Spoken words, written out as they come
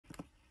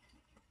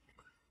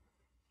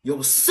Yo,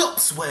 what's up,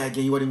 Swag?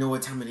 And you already know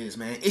what time it is,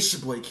 man. It's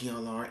your boy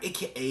Keon Lauren,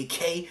 aka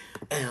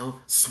KL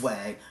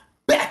Swag,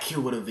 back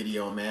here with a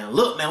video, man.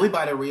 Look, man, we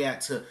about to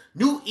react to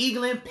New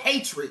England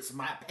Patriots,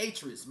 my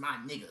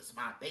niggas,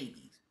 my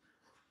babies,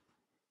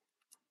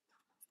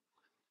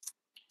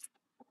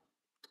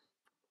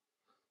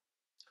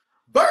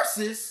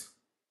 versus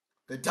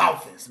the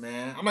Dolphins,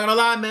 man. I'm not gonna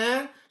lie,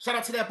 man. Shout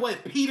out to that boy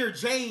Peter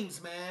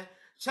James, man.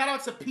 Shout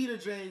out to Peter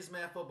James,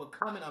 man, for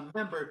becoming a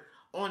member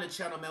on the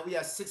channel, man. We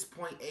have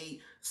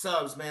 6.8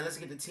 subs, man. Let's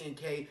get to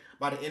 10K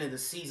by the end of the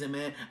season,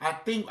 man. I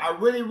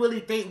really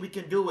think we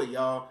can do it,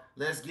 y'all.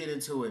 Let's get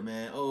into it,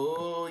 man.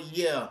 Oh,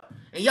 yeah.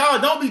 And y'all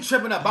don't be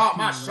tripping about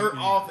my shirt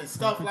off and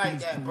stuff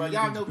like that, bro.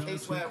 Y'all know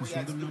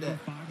KswaggReacts do that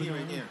here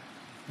and there.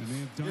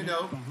 You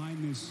know, I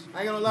ain't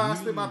gonna lie, I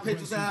spit my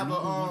pictures to have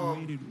a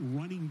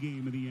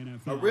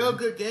real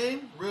good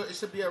game. It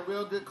should be a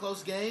real good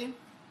close game.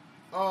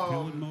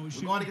 We're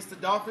going against the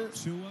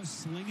Dolphins.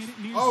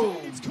 Oh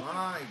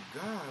my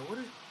God!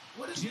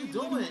 What is you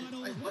doing?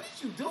 Like, what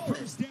is you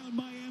doing? Down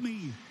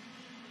Miami.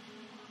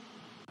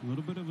 A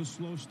little bit of a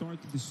slow start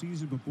to the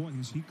season, but boy,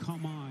 has he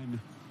come on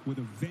with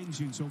a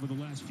vengeance over the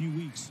last few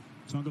weeks.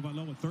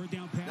 Tagovailoa, third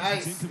down pass,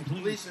 nice. It's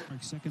incomplete.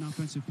 Second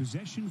offensive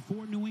possession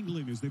for New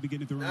England as they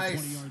begin at their own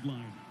 20-yard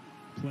line.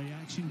 Play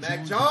action.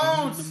 Mac Jones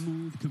on the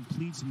move,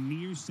 completes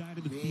near side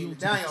of the field.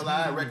 Down your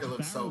line, our record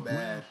looks so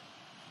bad.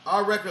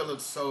 Our record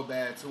looks so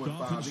bad,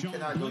 2-5. We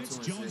cannot go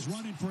 2-6.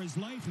 Running for his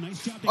life.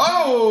 Nice job.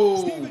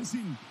 Oh!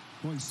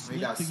 Boy, we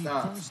got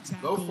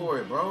stopped. Go for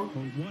it, bro.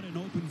 What an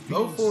open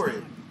go for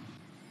it.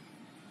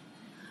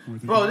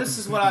 Bro, this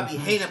is what I be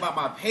hating about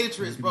my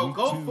Patriots, bro.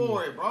 Go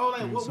for it, bro.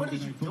 Like, what are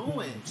you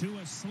doing?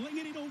 It's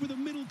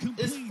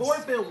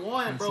 4th and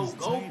 1, bro.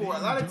 Go for it.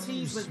 A lot of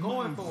teams been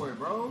going for it,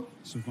 bro.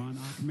 Savon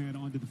Ahmed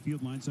onto the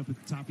field, lines up at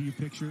the top of your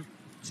picture.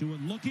 Tua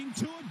looking,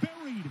 Tua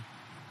buried.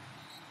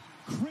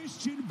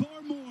 Christian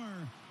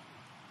Barmore.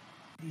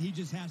 He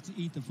just has to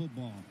eat the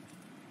football.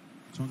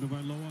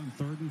 Tagovailoa on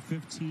 3rd and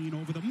 15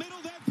 over the middle.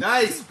 That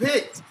nice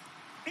pick.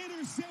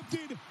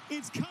 Intercepted.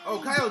 It's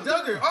Kyle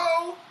Duggar.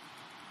 Oh.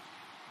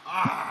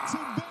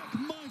 Back-to-back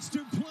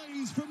monster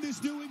plays from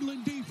this New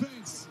England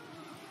defense.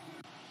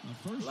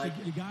 First,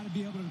 you got to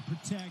be able to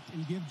protect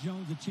and give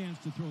Jones a chance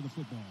to throw the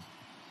football.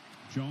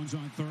 Jones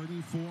on 3rd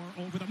and 4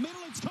 over the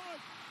middle. It's caught.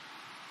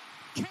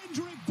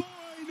 Kendrick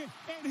Bourne,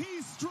 and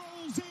he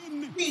strolls in.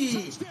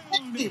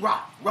 Touchdown.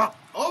 Rock.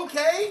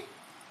 Okay.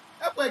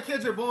 That boy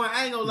Kendrick Bourne,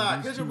 I ain't gonna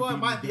lie. Kendrick Bourne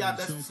might be our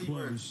best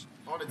receiver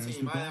on the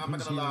team. I'm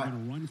not gonna lie.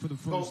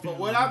 For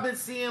what I've been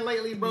seeing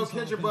lately, bro,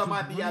 Kendrick Bourne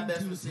might be our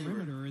best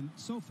receiver. I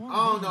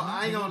don't know.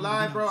 I ain't gonna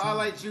lie, bro. I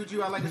like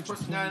Juju. I like his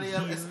personality.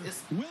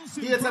 He's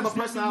the type of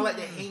person I like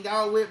to hang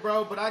out with,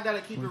 bro. But I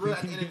gotta keep it real.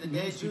 At the end of the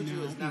day,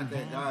 Juju is not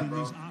that guy,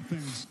 bro.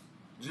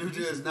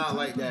 Juju is not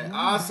like that.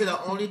 I'll say the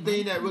only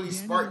thing that really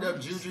sparked up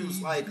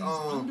Juju's like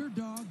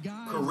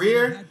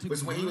career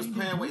was when he was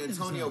playing with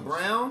Antonio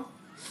Brown.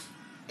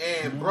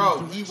 And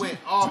bro, he went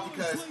off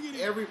because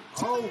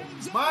oh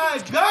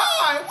my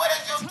God, what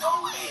are you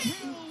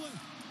doing?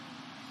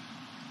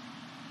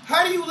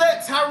 How do you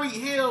let Tyreek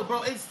Hill,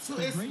 bro?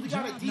 We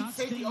got a deep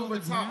safety over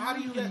top. How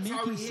do you let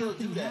Tyreek Hill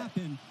do that?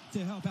 To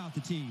help out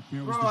the team.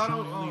 Bro, I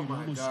don't. Oh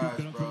my gosh,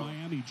 bro.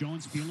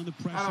 Jones feeling the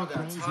pressure. I don't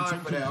got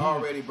time for that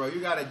already, bro. You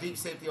got a deep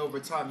safety over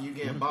top, and you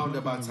getting bombed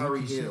up by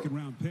Tyreek Hill.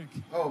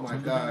 Oh my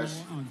gosh.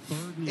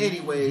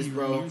 Anyways,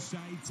 bro.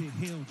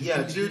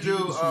 Yeah,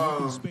 Juju.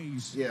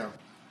 Yeah.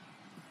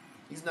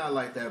 He's not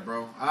like that,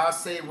 bro. I'll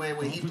say when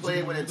he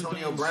played with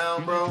Antonio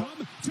Brown, bro. All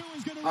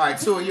right,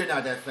 Tua, you're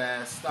not that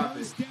fast. Stop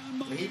it.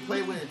 When he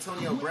played with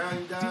Antonio Brown,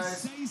 you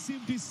guys,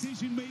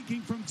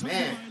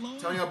 man,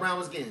 Antonio Brown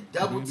was getting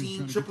double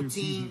team, triple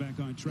team,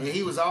 and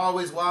he was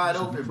always wide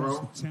open,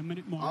 bro.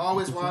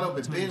 Always wide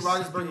open. Ben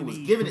Roethlisberger was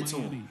giving it to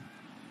him.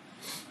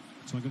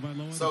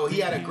 So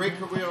he had a great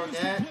career on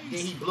that. Then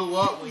he blew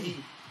up when he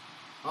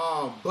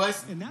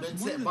bust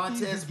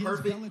Montez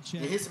perfect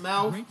in his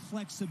mouth.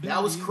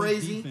 That was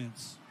crazy.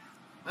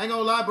 I ain't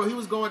gonna lie, bro. He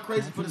was going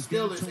crazy for the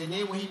Steelers, and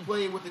then when he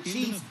played with the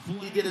Chiefs,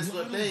 he did his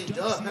little thing.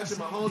 Patrick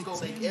Mahomes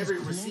gonna make every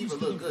receiver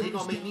look good. He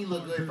gonna make me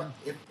look good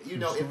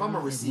if I'm a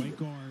receiver.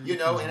 You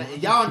know,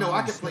 and y'all know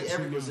I can play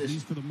every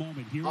position.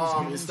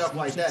 And stuff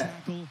like that.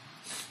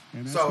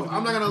 So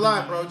I'm not gonna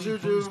lie, bro.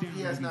 Juju,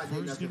 he has not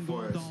done nothing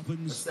for us.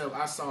 Except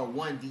I saw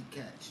one deep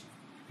catch.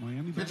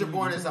 Kendrick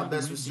Bourne is our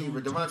best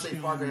receiver. Devontae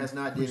Parker has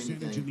not did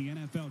anything.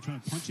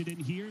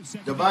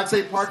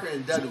 Devontae Parker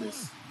and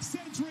Douglas.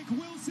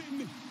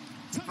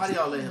 How do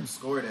y'all let him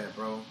score that,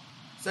 bro?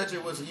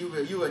 Cedric Wilson,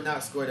 you would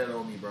not score that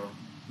on me, bro.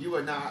 You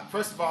would not.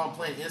 First of all, I'm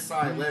playing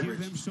inside leverage.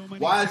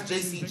 Why is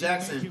J.C.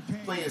 Jackson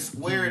playing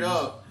squared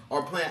up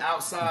or playing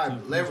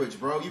outside leverage,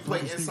 bro? You play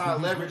inside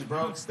leverage,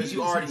 bro, because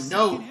you already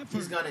know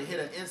he's going to hit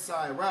an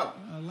inside route.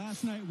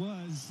 Last night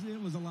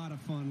it was a lot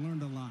of fun.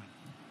 Learned a lot.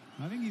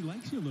 I think he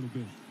likes you a little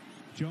bit.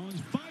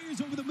 Jones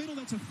fires over the middle.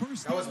 That's a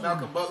first down. That was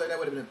Malcolm Butler. That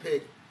would have been a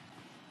pick.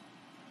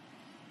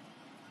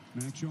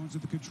 Mac Jones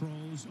at the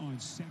controls on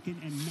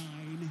 2nd and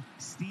 9.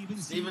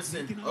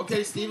 Stevenson.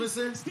 Okay,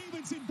 Stevenson.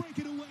 Stevenson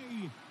breaking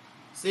away.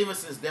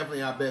 Stevenson's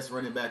definitely our best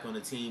running back on the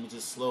team. He's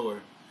just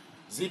slower.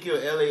 Ezekiel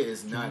Elliott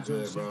is not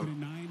good, bro.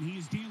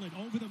 He's dealing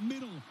over the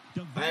middle.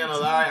 I ain't gonna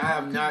lie, I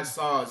have not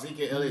saw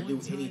Ezekiel Elliott do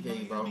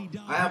anything, bro.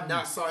 I have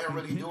not saw him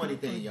really do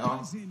anything,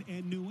 y'all.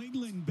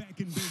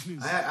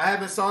 I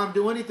haven't saw him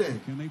do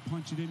anything. Can they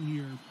punch it in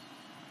here?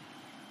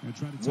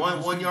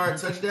 1 yard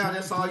touchdown,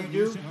 that's all you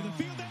do?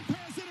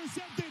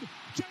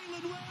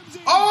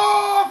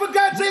 Oh, I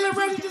forgot Jalen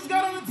Ramsey just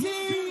got on the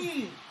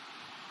team.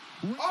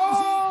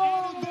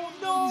 Oh,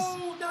 no.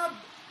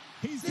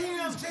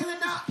 Damn, Jalen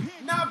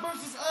not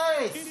versus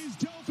us.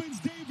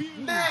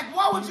 Mac,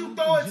 why would you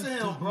throw it to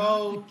him,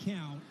 bro?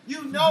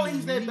 You know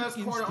he's their best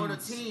corner on the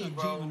team,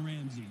 bro.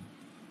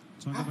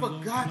 I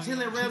forgot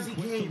Jalen Ramsey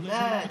came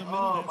back.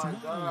 Oh, my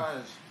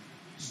gosh.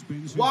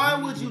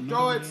 Why would you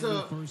throw it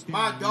to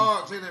my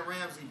dog, Jalen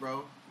Ramsey,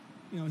 bro?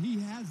 You know, he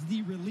has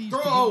the release.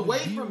 Throw away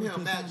from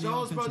him, Matt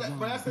Jones, bro.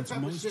 That's the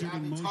type of shit I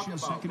be talking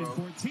about, bro.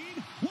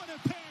 What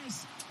a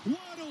pass.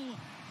 Waddle,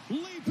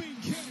 leaping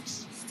catch.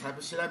 That's the type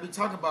of shit I be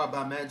talking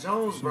about Matt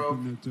Jones, bro.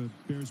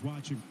 Bears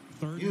watching.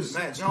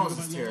 Matt Jones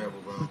is terrible,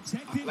 bro.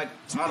 Like,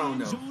 I don't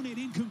know.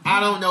 I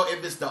don't know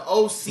if it's the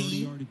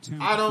OC.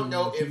 I don't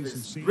know if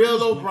it's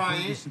Bill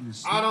O'Brien.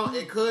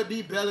 It could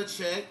be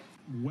Belichick.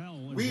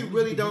 We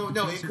really don't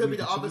know. It could be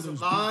the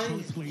offensive line.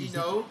 He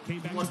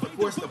wants to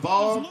force the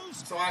ball.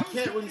 So I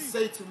can't really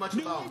say too much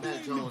about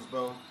Matt Jones,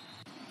 bro.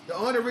 The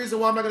only reason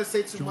why I'm not going to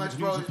say too much,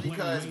 bro, is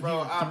because,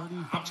 bro,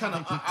 I'm trying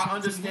to, I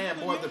understand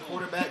more of the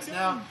quarterbacks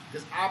now.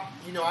 Because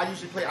I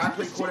usually play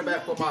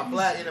quarterback for my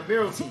flag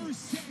intramural team.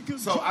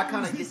 So I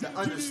kind of get the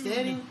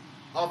understanding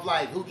of,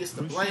 like, who gets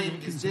the blame,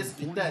 gets this,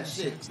 get that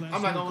shit.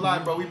 I'm not going to lie,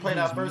 bro. We played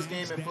our first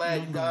game in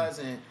flag, you guys,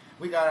 and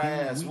we got our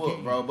ass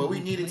whooped, bro. But we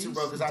needed to,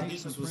 bro, because our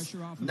defense was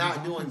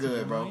not doing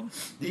good, bro.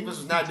 Defense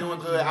was not doing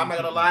good. I'm not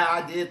going to lie.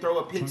 I did throw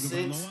a pick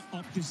six.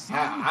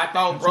 I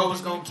thought bro was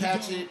going to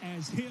catch it.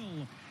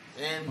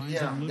 And,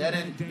 yeah, that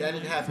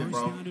didn't happen,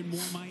 bro.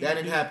 That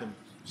didn't happen.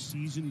 So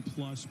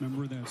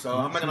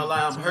I'm not going to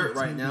lie. I'm hurt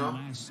right now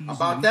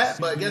about that.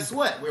 But guess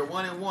what? We're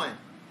 1-1.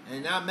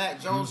 And now Matt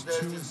Jones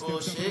does this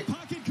bullshit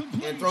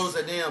and throws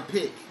a damn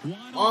pick.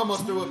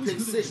 Almost threw a pick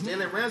six.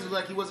 Jalen Ramsey looked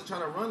like he wasn't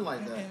trying to run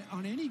like that.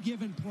 On any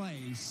given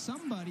play,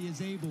 somebody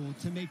is able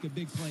to make a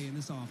big play in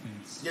this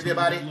offense. Give your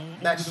body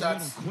back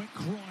shots. Quick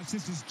cross.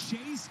 This is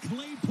Chase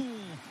Claypool.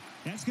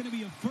 That's going to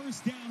be a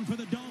first down for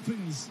the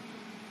Dolphins.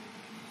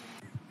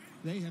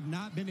 They have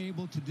not been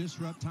able to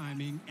disrupt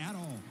timing at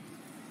all.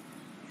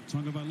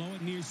 Tagovailoa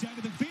near side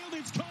of the field.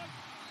 It's caught.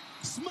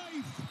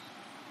 Smythe.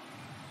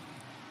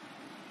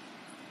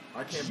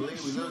 I can't believe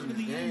we're losing this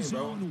game,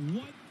 bro.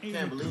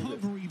 Can't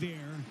believe it.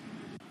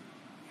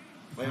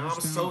 Like,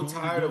 I'm so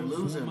tired of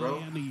losing,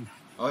 bro.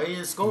 Oh, he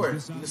didn't score. You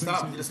can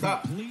stop. You can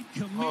stop.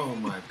 Oh,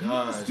 my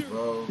gosh,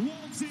 bro.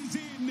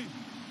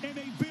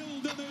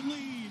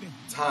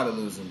 Tired of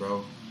losing,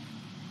 bro.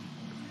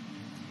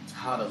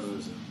 Tired of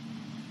losing.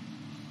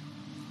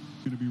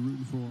 Going to be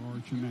rooting for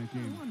Arch in that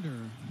game. I wonder.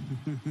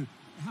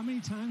 How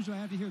many times do I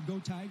have to hear "Go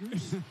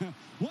Tigers"?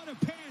 What a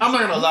pass! I'm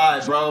not gonna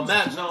lie, bro.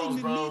 Matt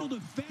Jones, bro,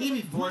 he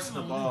be forcing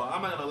the ball.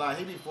 I'm not gonna lie,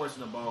 he be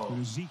forcing the ball.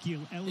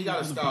 He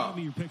gotta stop.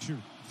 He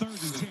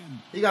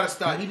gotta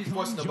stop. He be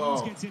forcing the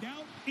ball.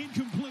 He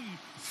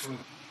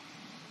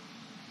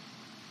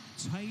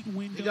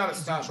gotta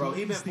stop, bro.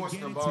 He been forcing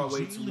the ball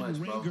way too much,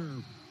 bro.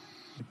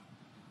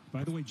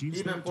 By the way,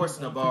 he been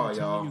forcing the ball,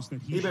 y'all.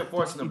 He been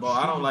forcing the ball.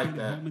 I don't like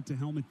that.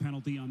 Helmet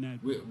penalty on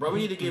that. Bro, we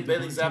need to give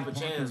Bailey Zapp a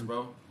chance,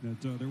 bro.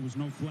 That there was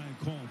no flag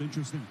called.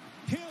 Interesting.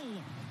 Hill,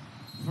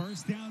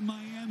 first down,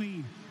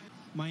 Miami.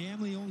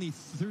 Miami only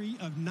 3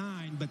 of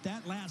 9, but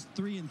that last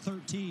 3 and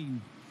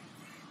 13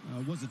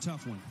 was a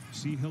tough one.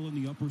 See Hill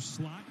in the upper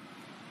slot.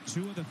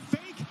 2 of the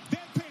fake.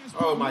 That pass.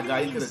 Oh my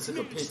God, he could have took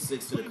a pick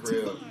six to the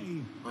crib.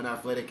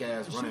 Unathletic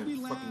ass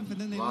running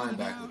fucking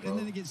linebacker,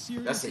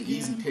 bro. That's an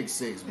easy pick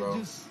six,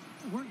 bro.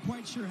 Weren't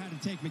quite sure how to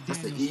take McDaniel's.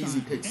 That's the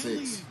easy pick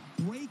six.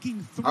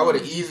 I would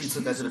have easily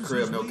took that to the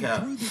crib, no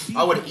cap.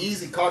 I would have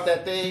easily caught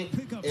that thing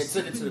and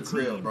took it to the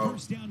crib, bro.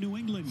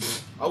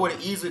 I would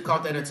have easily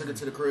caught that and took it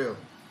to the crib.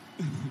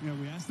 Yeah,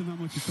 we asked him how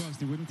much it cost.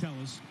 He wouldn't tell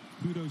us.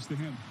 Kudos to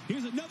him.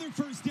 Here's another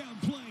first down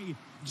play.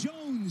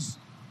 Jones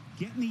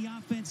getting the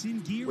offense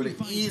in gear. Would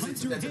have easily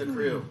took that to the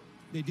crib.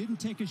 They didn't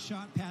take a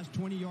shot past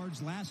 20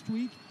 yards last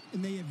week,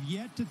 and they have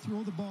yet to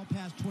throw the ball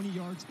past 20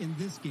 yards in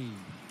this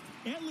game.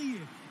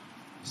 Elliott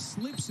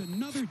slips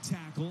another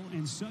tackle,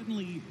 and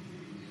suddenly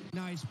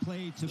nice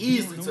play to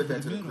easily took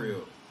that to the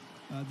crib.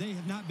 They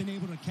have not been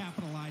able to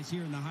capitalize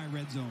here in the high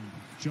red zone.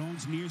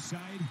 Jones near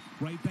side,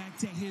 right back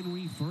to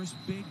Henry. First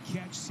big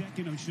catch,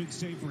 second, I should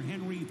say, for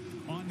Henry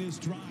on this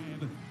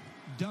drive.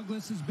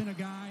 Douglas has been a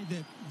guy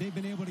that they've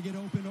been able to get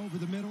open over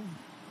the middle.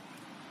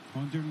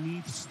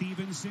 Underneath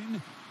Stevenson.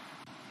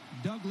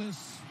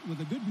 Douglas with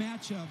a good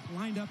matchup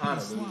lined up in the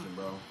slot. Losing,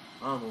 bro.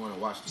 I don't even want to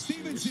watch this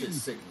shit. This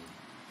shit's sickening.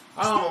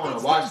 I don't want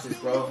to watch this,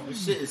 bro.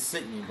 This shit is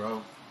sickening,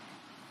 bro.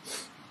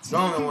 I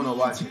don't even want to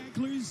watch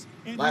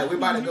it. Like, we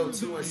about to go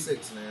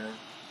 2-6, man.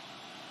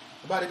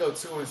 We're about to go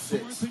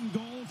 2-6.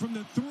 Goal from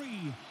the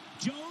 3.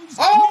 Jones.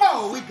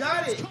 Oh, we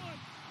got it.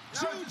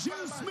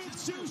 Juju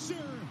Smith-Schuster.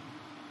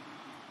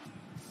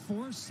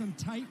 Force some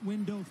tight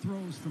window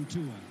throws from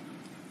Tua.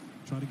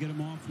 Try to get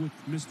him off with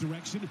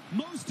misdirection.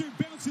 Mostert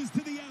bounces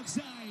to the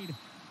outside.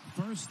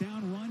 First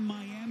down run,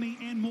 Miami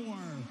and more.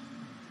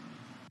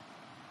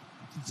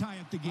 To tie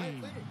up the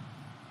game.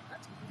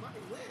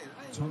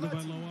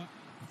 Tagovailoa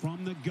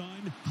from the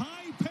gun.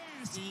 High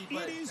pass.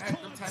 It is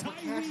caught.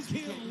 Tyreek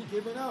Hill.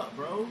 Giving up,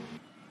 bro.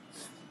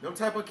 No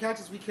type of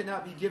catches we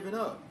cannot be giving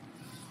up.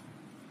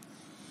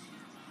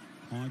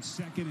 On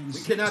second and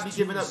we cannot be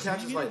giving up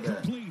catches like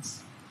that.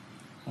 Completes.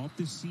 Off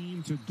the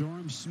seam to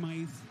Durham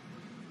Smythe.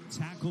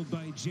 Tackled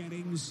by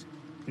Jennings.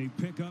 They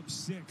pick up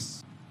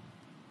 6.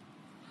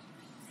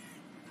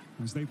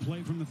 As they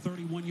play from the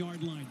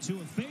 31-yard line.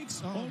 Tua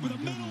fakes over the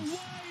middle.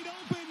 Wide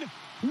open.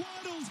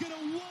 Waddle's going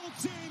to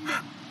waltz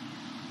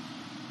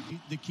in.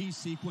 The key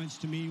sequence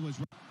to me was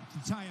to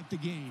tie up the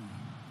game.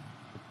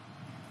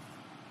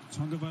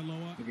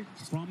 Tagovailoa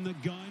from the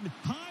gun.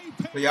 High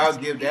pass. But y'all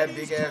give that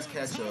big ass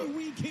catch up.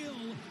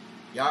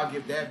 Y'all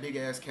give that big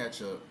ass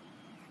catch up.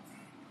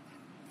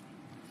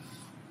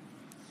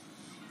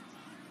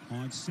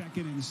 On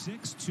second and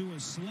 6, Tua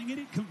slinging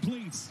it,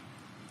 completes.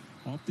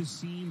 Off the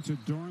seam to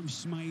Durham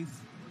Smythe.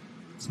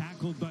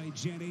 Tackled by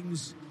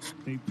Jennings.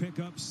 They pick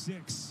up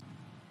 6.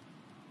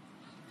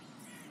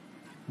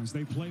 As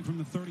they play from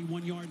the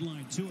 31-yard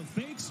line. Tua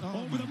fakes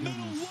over the middle.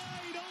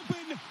 Wide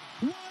open.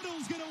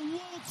 Waddle's going to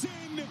waltz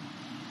in.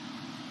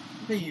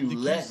 You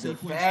let the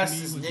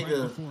fastest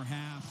nigga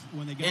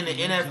in the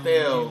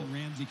NFL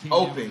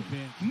open.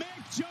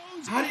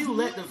 How do you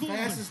let the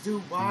fastest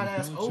dude wide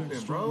ass open,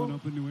 bro?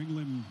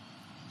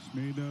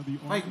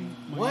 Like,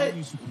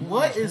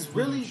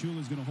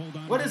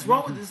 what is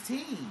wrong with this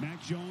team?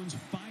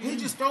 He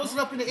just throws it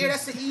up in the air.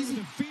 That's the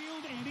easy.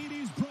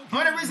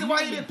 Only reason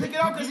why he didn't pick it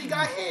up because he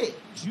got hit.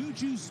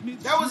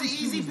 That was an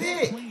easy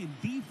pick.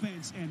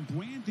 And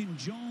Brandon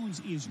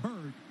Jones is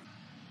hurt.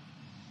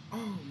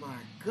 Oh my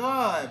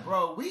God,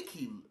 bro. We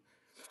keep.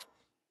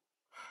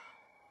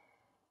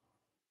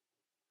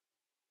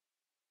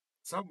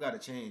 Something got to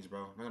change,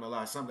 bro. I'm not gonna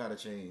lie. Something got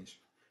to change.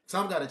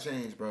 Something got to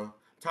change, bro.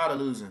 Tired of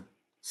losing.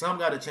 Something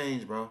got to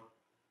change, bro.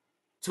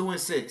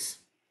 2-6.